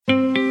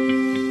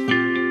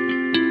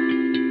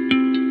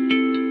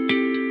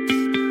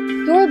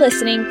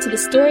listening to the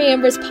Story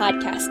Embers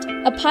podcast,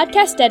 a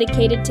podcast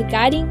dedicated to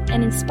guiding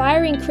and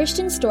inspiring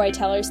Christian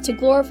storytellers to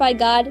glorify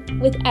God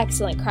with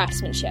excellent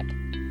craftsmanship.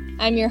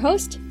 I'm your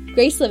host,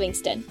 Grace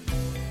Livingston.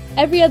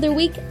 Every other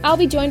week, I'll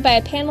be joined by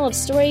a panel of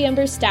Story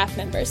Embers staff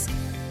members.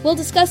 We'll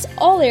discuss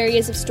all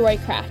areas of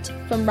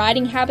storycraft, from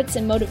writing habits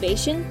and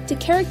motivation to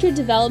character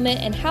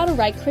development and how to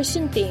write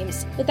Christian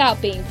themes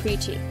without being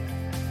preachy.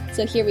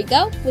 So here we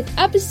go with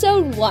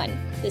episode 1,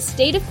 The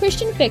State of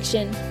Christian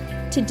Fiction,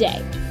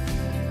 today.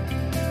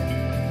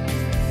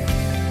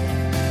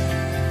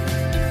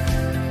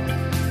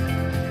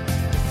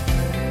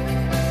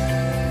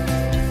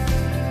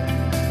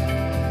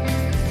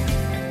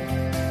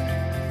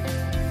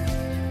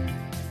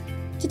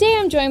 Today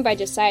I'm joined by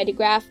Josiah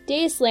DeGraff,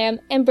 Deus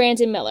Lamb, and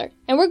Brandon Miller,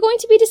 and we're going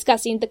to be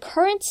discussing the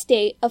current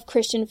state of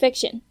Christian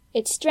fiction,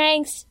 its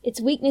strengths, its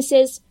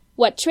weaknesses,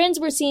 what trends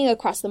we're seeing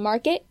across the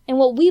market, and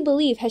what we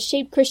believe has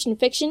shaped Christian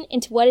fiction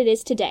into what it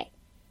is today.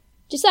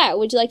 Josiah,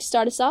 would you like to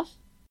start us off?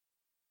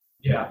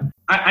 Yeah,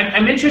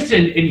 I'm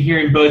interested in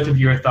hearing both of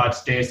your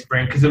thoughts, Deus and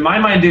Brandon, because in my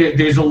mind,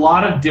 there's a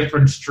lot of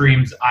different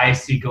streams I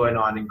see going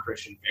on in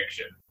Christian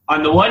fiction.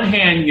 On the one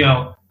hand,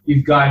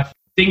 you've got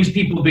things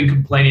people have been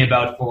complaining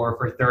about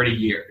for 30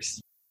 years.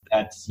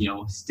 That's,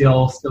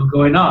 still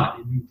going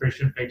on in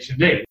Christian fiction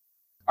today.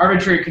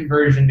 Arbitrary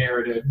conversion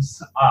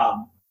narratives,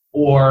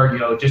 or,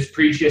 just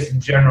preachiest in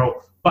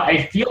general. But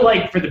I feel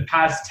like for the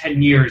past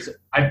 10 years,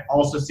 I've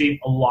also seen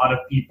a lot of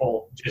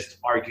people just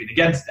arguing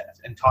against that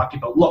and talking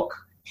about, look,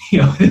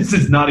 this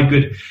is not a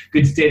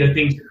good state of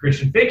things for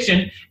Christian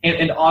fiction,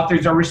 and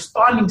authors are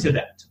responding to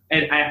that.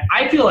 And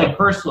I feel like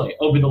personally,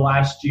 over the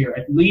last year,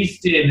 at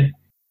least in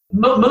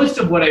most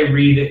of what I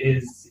read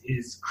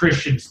is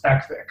Christian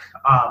spec-fic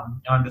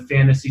on the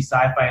fantasy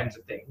sci-fi ends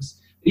of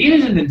things.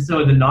 Even in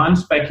some of the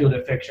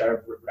non-speculative fiction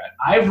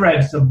I've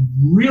read some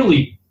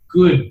really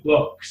good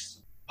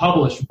books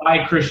published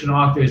by Christian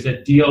authors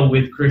that deal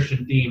with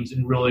Christian themes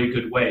in really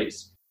good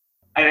ways.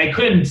 And I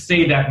couldn't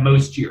say that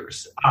most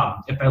years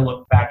if I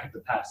look back at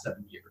the past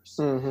 7 years.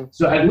 Mm-hmm.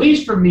 So at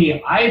least for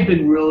me, I've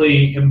been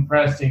really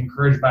impressed and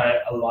encouraged by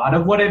a lot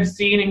of what I've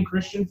seen in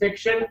Christian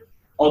fiction.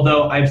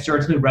 Although I've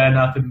certainly read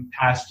enough in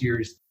past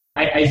years,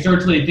 I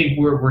certainly think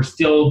we're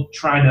still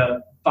trying to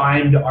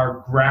find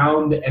our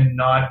ground and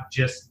not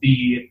just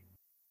be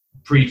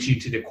preachy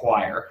to the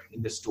choir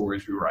in the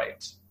stories we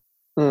write.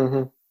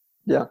 Mm-hmm.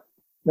 Yeah.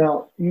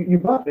 Now, you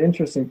brought up an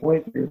interesting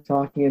point. You're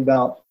talking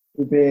about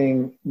there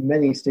being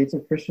many states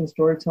of Christian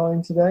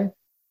storytelling today.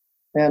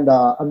 And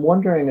I'm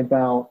wondering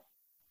about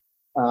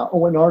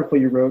an article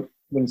you wrote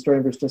when Story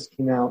Embers just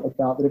came out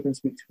about the difference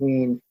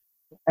between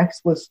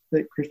explicit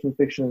Christian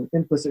fiction and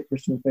implicit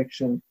Christian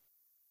fiction.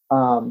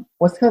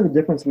 What's kind of the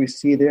difference we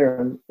see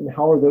there, and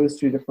how are those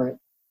two different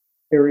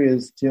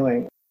areas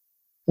doing?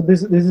 So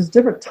there's these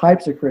different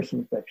types of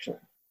Christian fiction,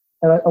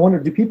 and I wonder,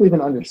 do people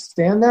even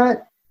understand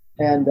that?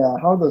 And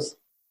how are those?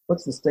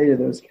 What's the state of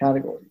those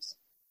categories?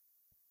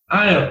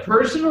 I don't know.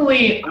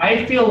 Personally,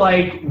 I feel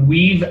like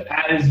we've,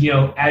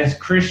 as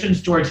Christian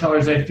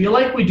storytellers, I feel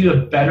like we do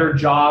a better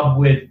job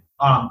with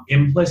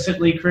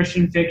implicitly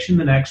Christian fiction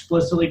than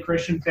explicitly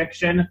Christian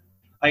fiction.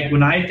 Like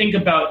when I think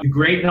about the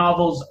great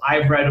novels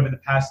I've read over the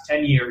past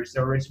 10 years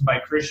that were written by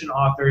Christian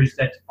authors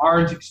that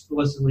aren't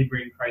explicitly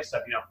bringing Christ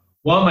up,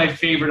 one of my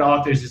favorite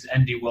authors is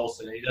N.D.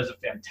 Wilson, and he does a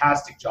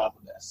fantastic job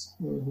of this.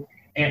 Mm-hmm.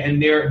 And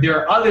there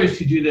are others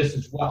who do this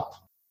as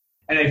well.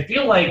 And I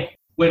feel like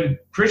when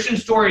Christian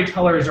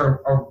storytellers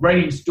are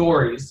writing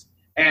stories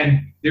and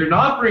they're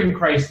not bringing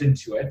Christ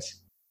into it,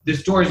 the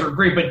stories are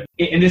great,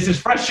 and this is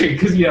frustrating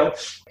because,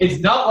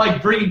 it's not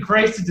like bringing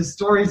Christ into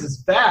stories is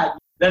bad.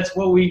 That's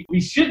what we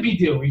should be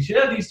doing. We should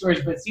have these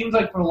stories, but it seems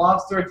like for a lot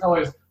of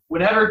storytellers,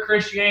 whenever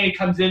Christianity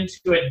comes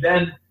into it,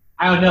 then,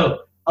 I don't know,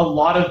 a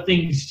lot of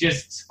things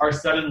just are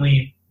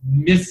suddenly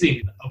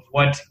missing of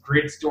what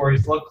great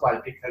stories look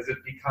like because it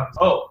becomes,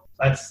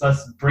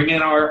 let's bring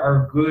in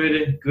our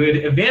good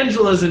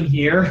evangelism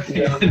here.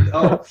 Yeah. And,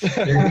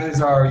 there goes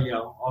our,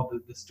 all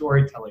the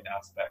storytelling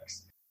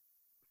aspects.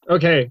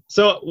 Okay,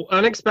 so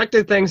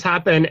unexpected things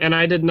happen, and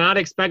I did not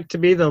expect to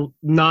be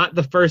not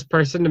the first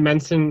person to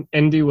mention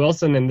N.D.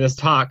 Wilson in this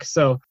talk,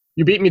 so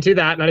you beat me to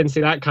that, and I didn't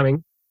see that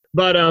coming.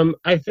 But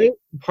I think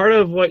part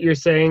of what you're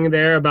saying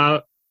there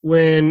about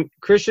when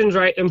Christians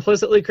write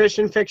implicitly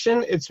Christian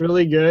fiction, it's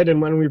really good,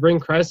 and when we bring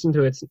Christ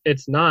into it,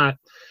 it's not.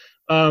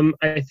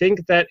 I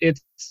think that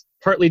it's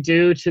partly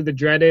due to the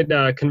dreaded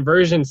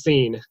conversion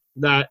scene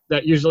that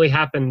usually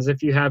happens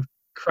if you have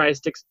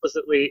Christ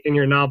explicitly in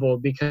your novel,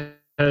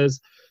 because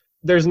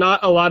there's not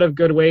a lot of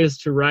good ways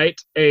to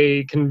write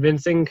a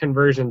convincing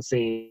conversion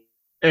scene.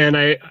 And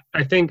I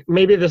think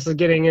maybe this is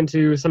getting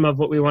into some of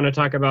what we want to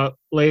talk about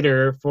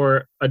later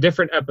for a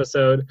different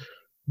episode,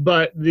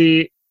 but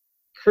the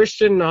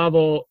Christian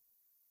novel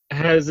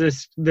has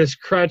this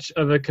crutch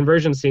of a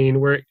conversion scene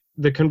where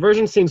the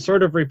conversion scene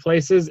sort of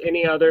replaces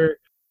any other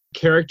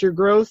character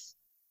growth.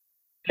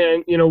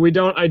 And, we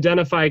don't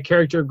identify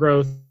character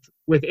growth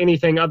with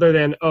anything other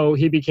than,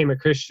 he became a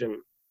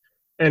Christian.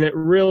 And it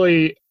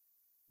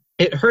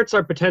hurts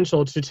our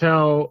potential to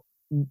tell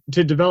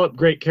to develop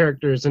great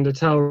characters and to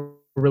tell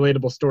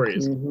relatable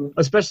stories,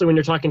 especially when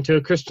you're talking to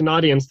a Christian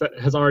audience that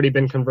has already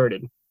been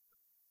converted.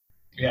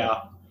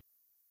 Yeah.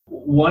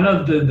 One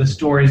of the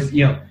stories,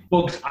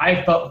 books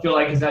I feel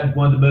like has had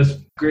one of the most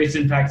greatest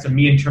impacts on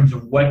me in terms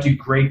of what do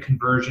great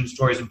conversion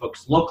stories and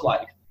books look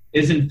like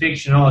isn't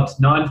fictional,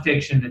 it's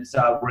nonfiction. It's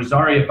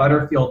Rosaria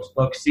Butterfield's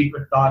book,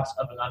 Secret Thoughts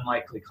of an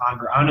Unlikely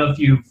Convert. I don't know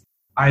if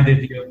either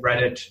of you have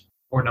read it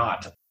or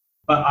not.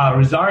 But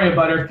Rosaria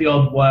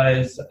Butterfield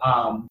was,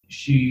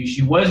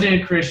 she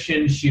wasn't a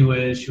Christian. She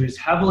was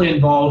heavily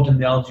involved in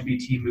the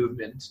LGBT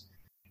movement.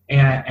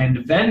 And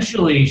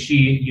eventually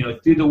she,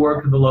 through the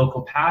work of the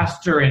local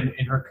pastor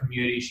in her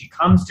community, she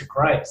comes to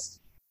Christ.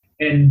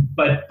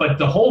 But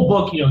the whole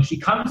book, she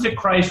comes to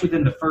Christ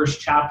within the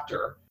first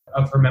chapter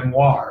of her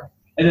memoir.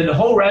 And then the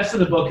whole rest of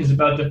the book is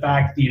about the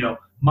fact that,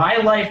 my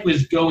life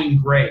was going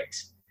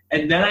great.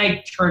 And then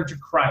I turned to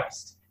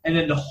Christ. And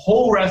then the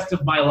whole rest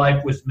of my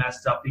life was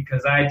messed up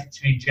because I had to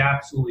change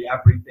absolutely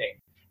everything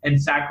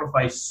and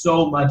sacrifice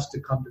so much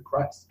to come to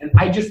Christ. And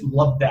I just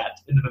love that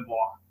in the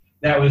memoir.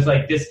 That was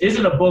like, this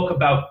isn't a book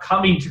about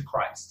coming to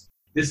Christ.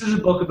 This is a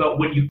book about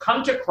when you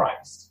come to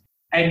Christ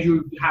and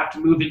you have to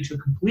move into a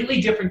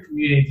completely different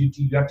community.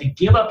 You have to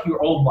give up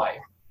your old life.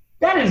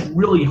 That is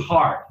really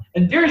hard.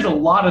 And there's a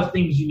lot of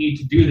things you need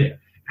to do there.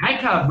 And I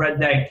kind of read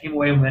that and came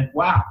away and went,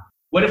 wow,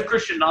 what if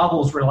Christian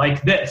novels were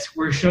like this?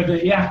 Where showed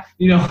that,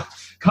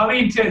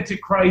 coming to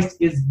Christ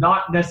is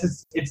not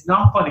necessary. It's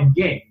not fun and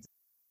games.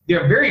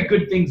 There are very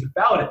good things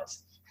about it.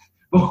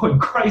 But when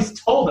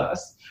Christ told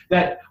us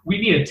that we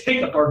need to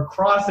take up our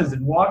crosses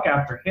and walk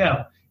after him,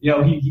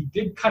 he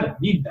did kind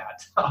of mean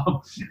that.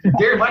 He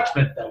very much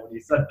meant that when he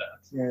said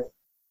that. Yeah.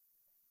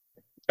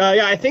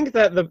 I think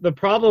that the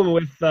problem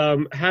with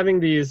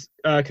having these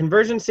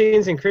conversion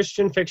scenes in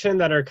Christian fiction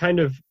that are kind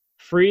of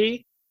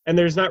free, and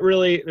there's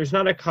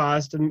not a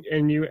cost,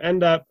 and you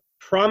end up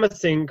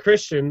promising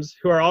Christians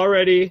who are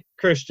already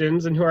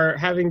Christians and who are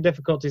having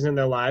difficulties in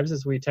their lives,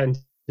 as we tend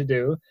to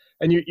do,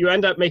 and you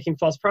end up making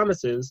false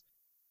promises.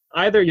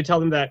 Either you tell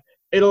them that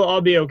it'll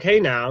all be okay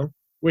now,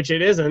 which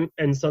it isn't,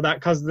 and so that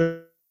causes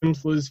them to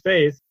lose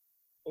faith,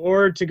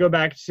 or to go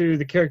back to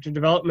the character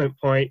development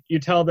point, you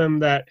tell them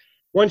that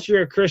once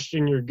you're a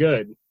Christian, you're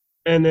good.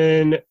 And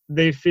then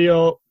they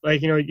feel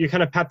like, you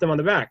kind of pat them on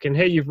the back and,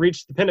 hey, you've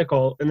reached the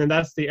pinnacle, and then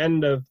that's the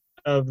end of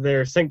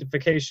their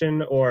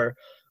sanctification, or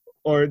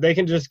they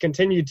can just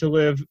continue to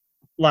live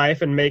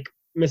life and make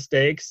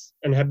mistakes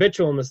and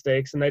habitual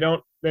mistakes, and they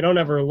don't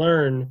ever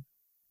learn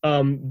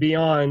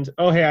beyond,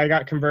 oh, hey, I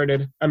got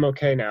converted, I'm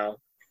okay now.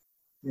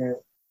 Yeah.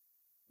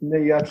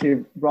 You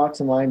actually brought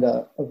to mind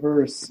a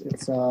verse.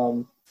 It's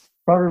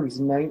Proverbs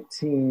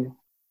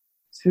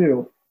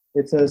 19:2.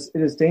 It says,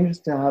 "It is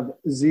dangerous to have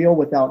zeal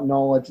without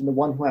knowledge, and the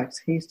one who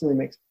acts hastily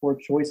makes poor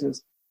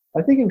choices."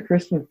 I think in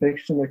Christian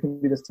fiction there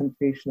can be this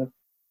temptation of,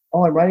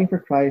 oh, I'm writing for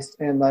Christ,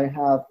 and I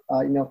have,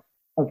 I'm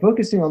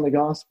focusing on the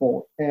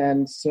gospel,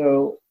 and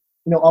so,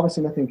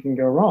 obviously nothing can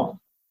go wrong.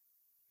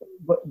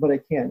 But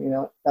it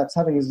can, that's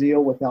having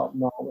zeal without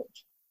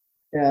knowledge.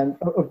 And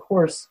of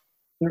course,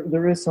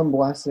 there is some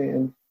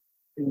blessing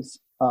in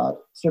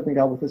serving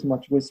God with as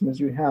much wisdom as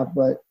you have,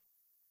 but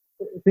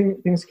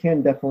things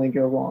can definitely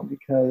go wrong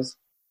because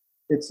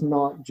it's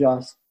not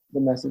just the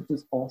message,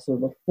 it's also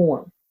the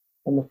form.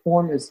 And the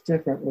form is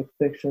different with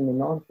fiction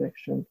and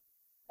nonfiction,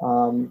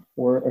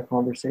 or a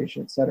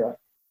conversation, etc.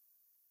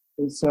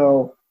 And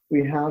so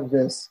we have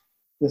this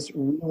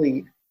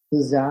really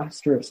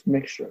disastrous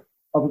mixture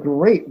of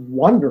great,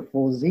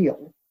 wonderful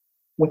zeal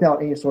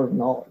without any sort of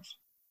knowledge.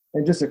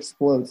 It just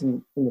explodes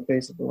in the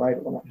face of the writer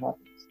when that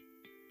happens.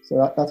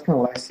 So that's kind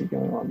of what I see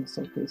going on in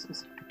some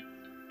cases.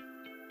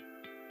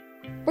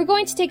 We're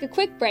going to take a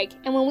quick break,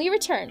 and when we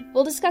return,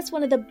 we'll discuss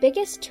one of the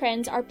biggest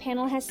trends our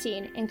panel has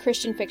seen in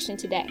Christian fiction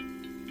today.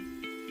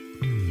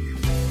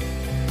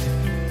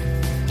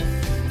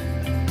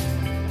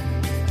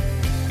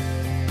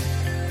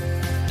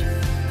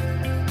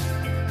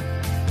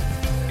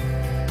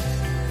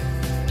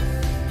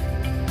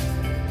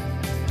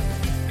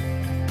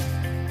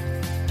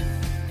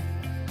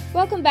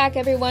 Welcome back,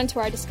 everyone, to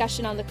our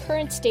discussion on the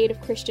current state of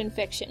Christian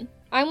fiction.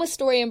 I'm with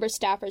Story Ember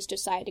staffers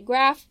Josiah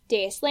DeGraff,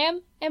 Deus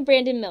Lamb, and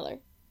Brandon Miller.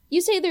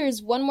 You say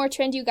there's one more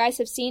trend you guys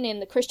have seen in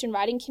the Christian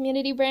writing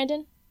community,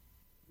 Brandon?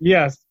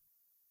 Yes.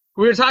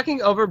 We were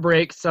talking over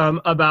break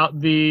some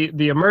about the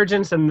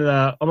emergence and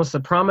almost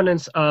the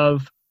prominence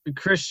of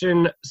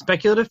Christian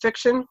speculative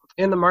fiction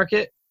in the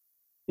market.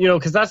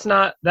 Because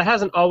that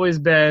hasn't always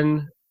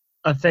been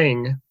a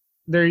thing.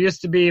 There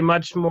used to be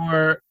much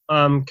more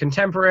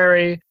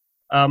contemporary,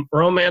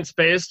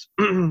 romance-based,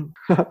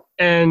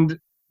 and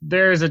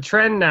there's a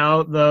trend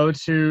now, though,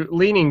 to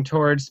leaning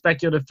towards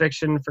speculative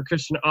fiction for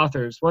Christian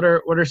authors. What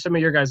are some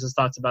of your guys'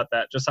 thoughts about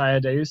that, Josiah,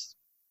 Deus?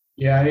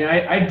 Yeah,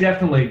 I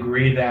definitely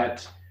agree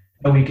that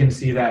we can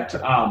see that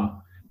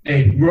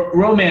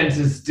romance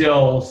is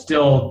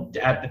still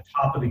at the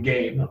top of the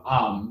game,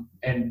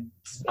 and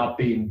it's not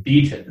being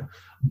beaten.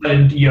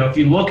 But if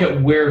you look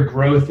at where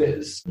growth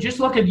is, just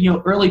look at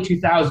early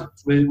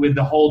 2000s with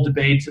the whole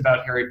debates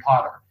about Harry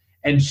Potter.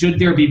 And should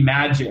there be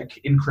magic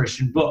in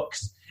Christian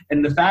books?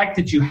 And the fact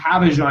that you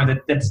have a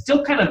genre that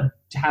still kind of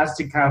has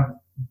to kind of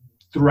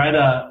thread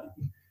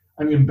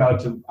I'm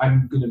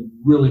going to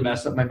really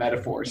mess up my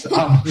metaphors.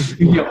 Walk this.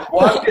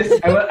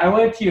 I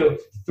want to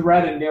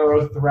thread a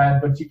narrow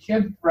thread, but you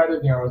can't thread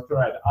a narrow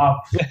thread.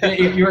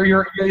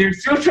 You're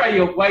still trying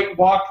to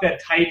walk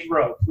that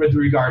tightrope with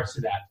regards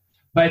to that.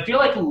 But I feel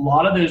like a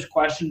lot of those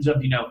questions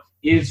of,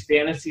 is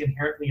fantasy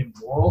inherently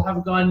immoral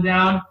have gone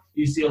down.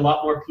 You see a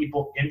lot more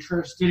people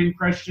interested in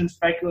Christian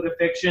speculative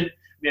fiction.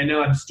 I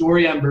know on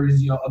Story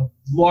Embers, a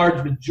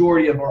large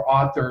majority of our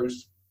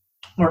authors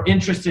are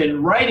interested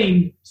in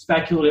writing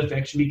speculative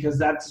fiction because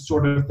that's the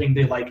sort of thing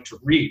they like to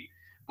read.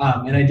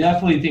 And I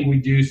definitely think we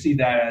do see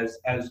that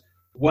as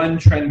one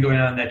trend going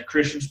on, that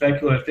Christian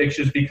speculative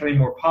fiction is becoming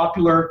more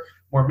popular,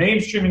 more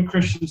mainstream in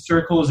Christian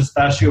circles,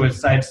 especially with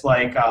sites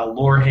like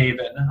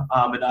Lorehaven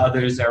and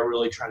others that are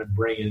really trying to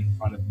bring it in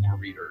front of more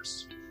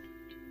readers.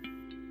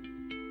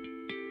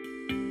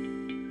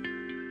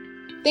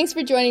 Thanks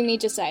for joining me,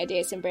 Josiah,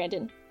 Deus, and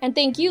Brandon. And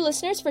thank you,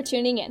 listeners, for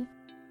tuning in.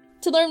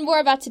 To learn more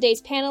about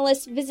today's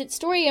panelists, visit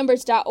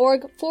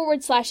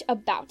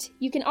storyembers.org/about.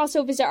 You can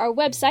also visit our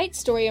website,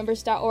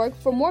 storyembers.org,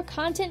 for more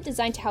content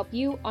designed to help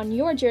you on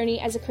your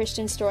journey as a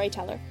Christian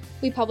storyteller.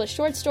 We publish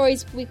short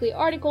stories, weekly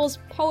articles,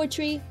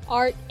 poetry,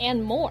 art,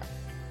 and more.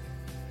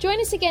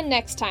 Join us again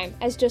next time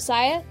as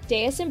Josiah,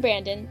 Deus, and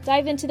Brandon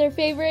dive into their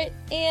favorite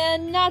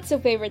and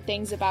not-so-favorite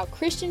things about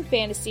Christian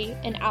fantasy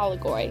and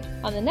allegory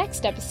on the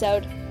next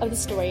episode of the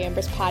Story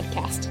Embers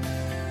podcast.